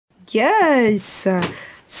Yes!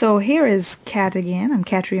 So here is Cat again. I'm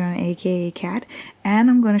Catrionaakacat, and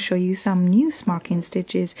I'm going to show you some new smocking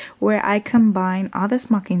stitches where I combine other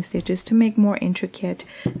smocking stitches to make more intricate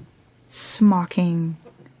smocking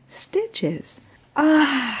stitches.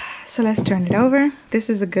 So let's turn it over. This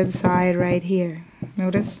is a good side right here.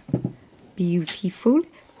 Notice? Beautiful,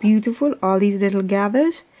 beautiful. All these little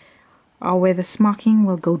gathers are where the smocking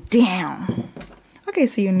will go down. Okay,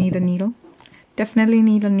 so you need a needle. Definitely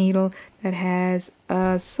need a needle that has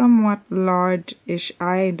a somewhat large-ish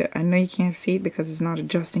eye. I know you can't see it because it's not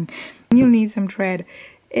adjusting. You'll need some thread.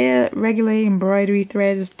 Regular embroidery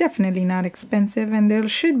thread is definitely not expensive, and there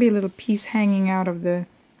should be a little piece hanging out of the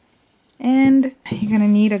end. You're gonna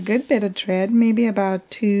need a good bit of thread, maybe about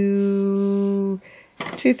 2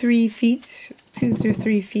 to 3 feet, 2 to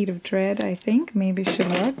 3 feet of thread. I think maybe should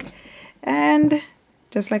work. And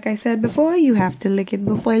just like I said before, you have to lick it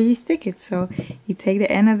before you stick it. So you take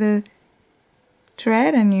the end of the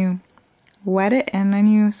thread and you wet it, and then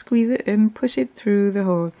you squeeze it and push it through the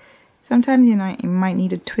hole. Sometimes you might need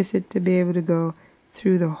to twist it to be able to go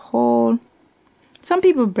through the hole. Some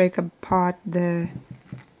people break apart the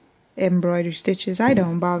embroidery stitches. I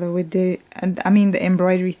don't bother with the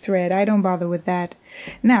embroidery thread. I don't bother with that.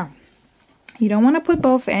 Now, you don't want to put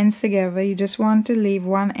both ends together. You just want to leave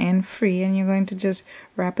one end free, and you're going to just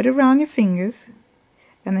wrap it around your fingers,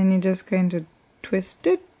 and then you're just going to twist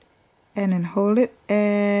it and then hold it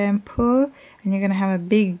and pull, and you're going to have a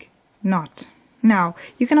big knot. Now,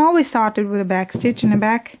 you can always start it with a back stitch in the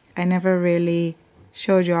back. I never really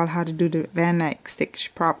showed you all how to do the Vandyke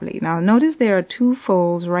stitch properly. Now, notice there are 2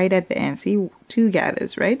 folds right at the end. See, 2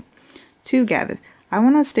 gathers, right? 2 gathers. I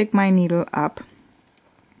want to stick my needle up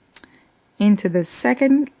into the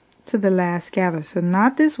second to the last gather. So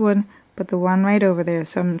not this one, but the one right over there.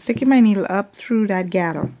 So I'm sticking my needle up through that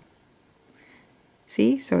gather.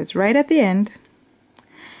 See? So it's right at the end.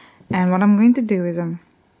 And what I'm going to do is I'm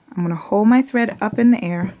going to hold my thread up in the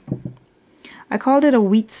air. I called it a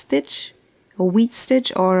wheat stitch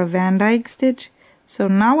or a Vandyke stitch. So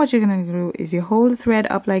now what you're going to do is you hold the thread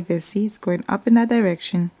up like this. See, it's going up in that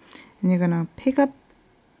direction. And you're going to pick up,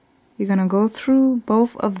 you're going to go through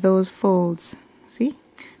both of those folds. See?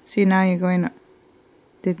 So now you're going,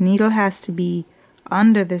 the needle has to be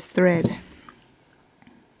under this thread.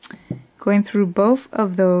 Going through both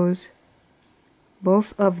of those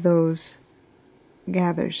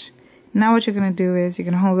gathers. Now what you're going to do is you're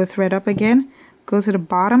going to hold the thread up again, go to the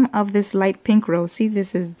bottom of this light pink row. See,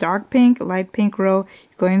 this is dark pink, light pink row.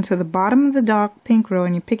 You're going to the bottom of the dark pink row,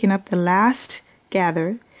 and you're picking up the last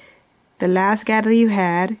gather you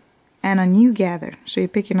had, and a new gather. So you're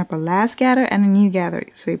picking up a last gather and a new gather.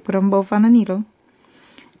 So you put them both on the needle,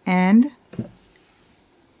 and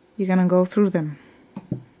you're going to go through them.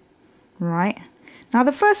 Right? Now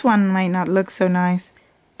the first one might not look so nice,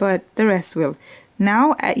 but the rest will.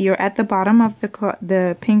 Now you're at the bottom of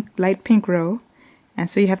the light pink row, and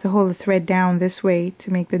so you have to hold the thread down this way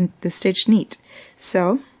to make the stitch neat.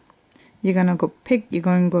 So you're going to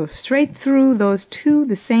go straight through those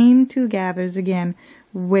the same 2 gathers again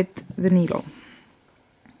with the needle.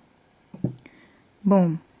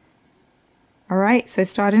 Boom. Alright, so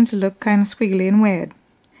it's starting to look kind of squiggly and weird.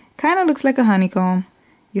 Kind of looks like a honeycomb.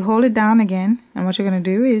 You hold it down again, and what you're going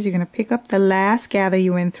to do is you're going to pick up the last gather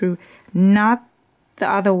you went through, not the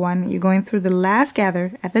other one. You're going through the last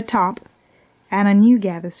gather at the top and a new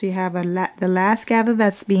gather. So you have the last gather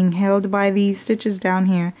that's being held by these stitches down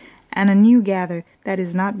here, and a new gather that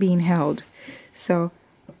is not being held. So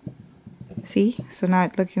see, so now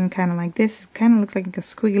it's looking kind of like this. It kind of looks like a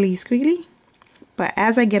squiggly, but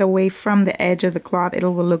as I get away from the edge of the cloth, it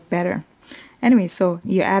will look better. Anyway, so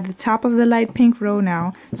you're at the top of the light pink row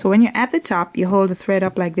now. So when you're at the top, you hold the thread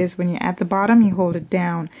up like this. When you're at the bottom, you hold it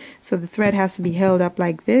down. So the thread has to be held up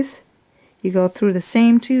like this. You go through the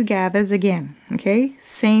same 2 gathers again. Okay?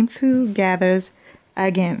 Same 2 gathers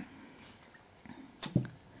again.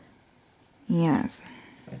 Yes.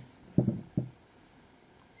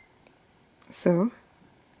 So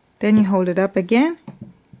then you hold it up again,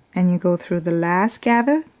 and you go through the last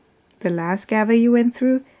gather you went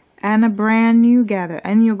through, and a brand new gather,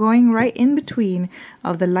 and you're going right in between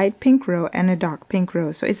of the light pink row and the dark pink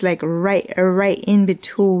row. So it's like right in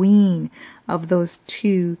between of those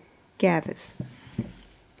 2 gathers.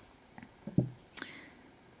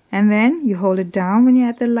 And then you hold it down when you're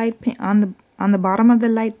at the light pink on the bottom of the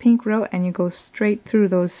light pink row, and you go straight through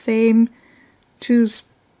those same 2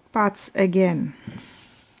 spots again.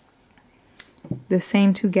 The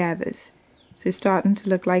same 2 gathers. So it's starting to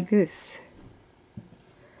look like this.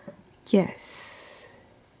 Yes.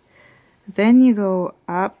 Then you go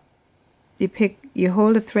up, you pick you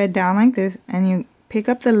hold the thread down like this, and you pick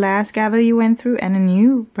up the last gather you went through and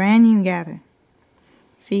a brand new gather.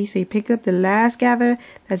 See, so you pick up the last gather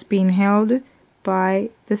that's being held by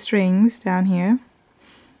the strings down here.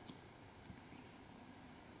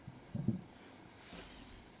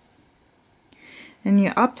 And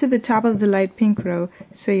you're up to the top of the light pink row,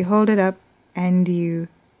 so you hold it up and you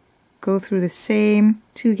go through the same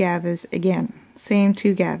 2 gathers again, same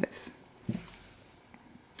 2 gathers.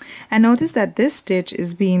 And notice that this stitch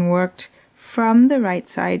is being worked from the right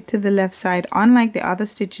side to the left side, unlike the other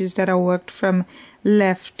stitches that are worked from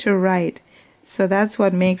left to right. So that's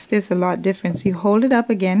what makes this a lot different. So you hold it up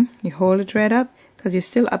again, you hold the thread up because you're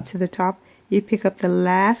still up to the top, you pick up the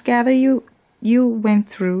last gather you went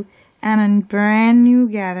through and a brand new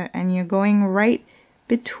gather, and you're going right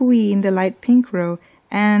between the light pink row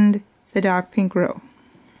and the dark pink row.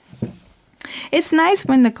 It's nice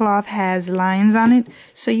when the cloth has lines on it,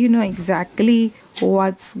 so you know exactly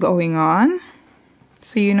what's going on.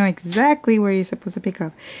 So you know exactly where you're supposed to pick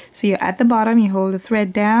up. So you're at the bottom, you hold the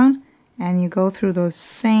thread down, and you go through those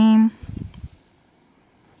same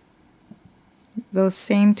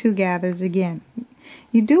 2 gathers again.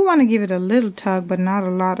 You do want to give it a little tug, but not a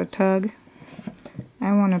lot of tug.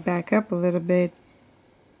 I want to back up a little bit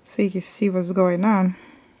so you can see what's going on.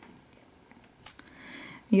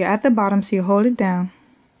 You're at the bottom, so you hold it down,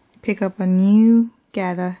 pick up a new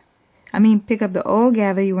gather. Pick up the old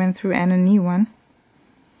gather you went through and a new one.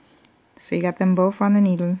 So you got them both on the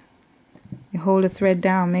needle. You hold the thread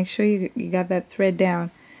down, make sure you got that thread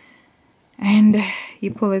down, and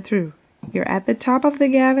you pull it through. You're at the top of the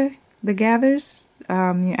gathers.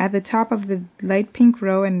 You're at the top of the light pink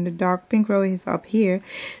row, and the dark pink row is up here.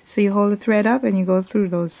 So you hold the thread up and you go through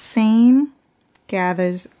those same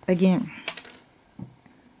gathers again.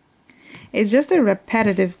 It's just a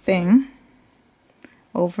repetitive thing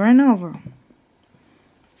over and over.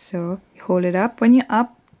 So you hold it up when you're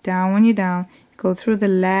up, down when you're down. Go through the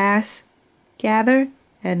last gather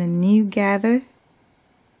and a new gather.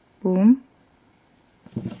 Boom.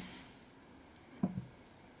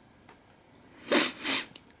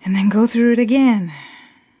 And then go through it again.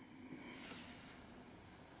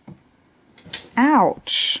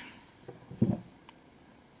 Ouch.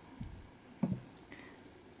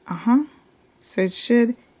 So it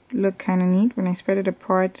should look kind of neat when I spread it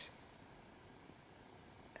apart.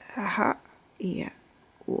 Yeah.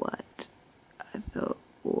 What?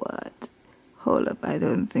 What? Hold up, I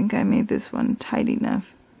don't think I made this one tight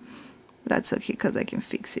enough. That's okay, because I can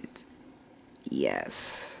fix it.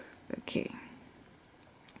 Yes. Okay.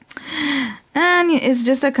 And it's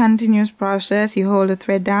just a continuous process. You hold the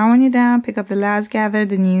thread down when you're down, pick up the last gather,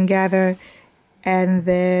 the new gather, and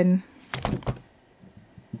then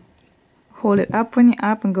hold it up when you're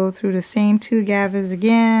up and go through the same 2 gathers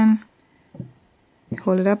again.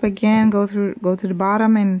 Hold it up again, go to the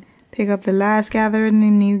bottom and pick up the last gather and the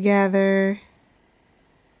new gather.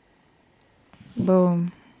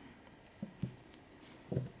 Boom.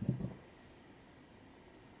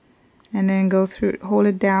 And then go through, hold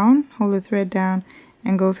it down, hold the thread down,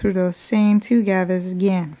 and go through those same 2 gathers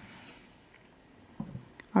again.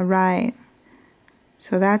 Alright,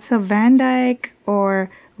 so that's a Vandyke or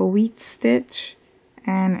a wheat stitch,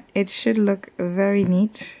 and it should look very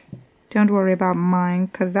neat. Don't worry about mine,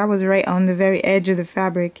 because that was right on the very edge of the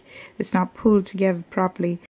fabric. It's not pulled together properly.